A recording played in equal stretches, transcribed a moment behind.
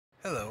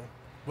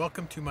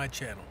Welcome to my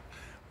channel.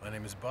 My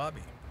name is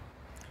Bobby,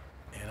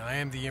 and I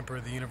am the Emperor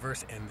of the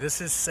Universe, and this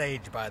is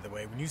sage, by the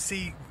way. When you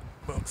see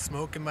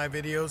smoke in my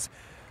videos,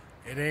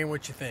 it ain't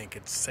what you think.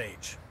 It's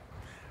sage,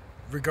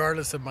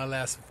 regardless of my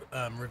last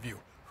review.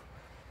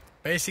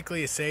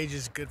 Basically, a sage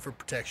is good for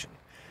protection,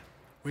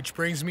 which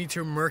brings me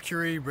to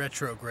Mercury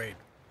Retrograde.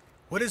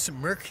 What is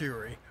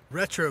Mercury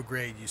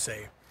Retrograde, you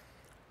say?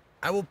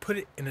 I will put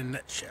it in a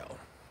nutshell.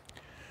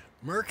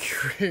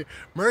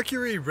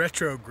 Mercury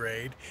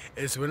Retrograde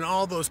is when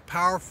all those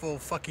powerful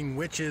fucking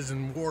witches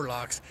and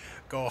warlocks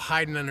go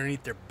hiding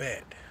underneath their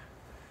bed.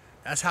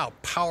 That's how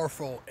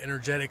powerful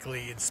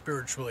energetically and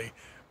spiritually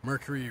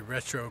Mercury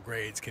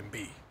retrogrades can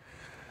be.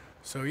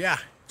 So yeah,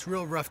 it's a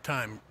real rough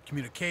time.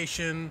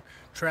 Communication,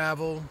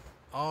 travel,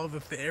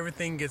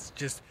 everything gets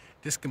just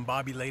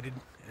discombobulated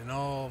and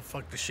all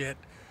fuck the shit.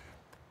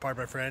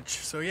 Pardon my French.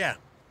 So yeah,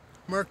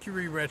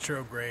 Mercury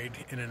retrograde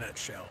in a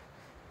nutshell.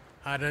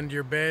 Hide under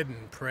your bed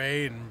and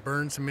pray and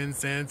burn some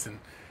incense and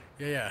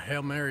yeah,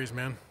 Hail Marys,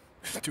 man.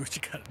 Do what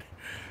you gotta do.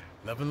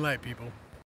 Love and light, people.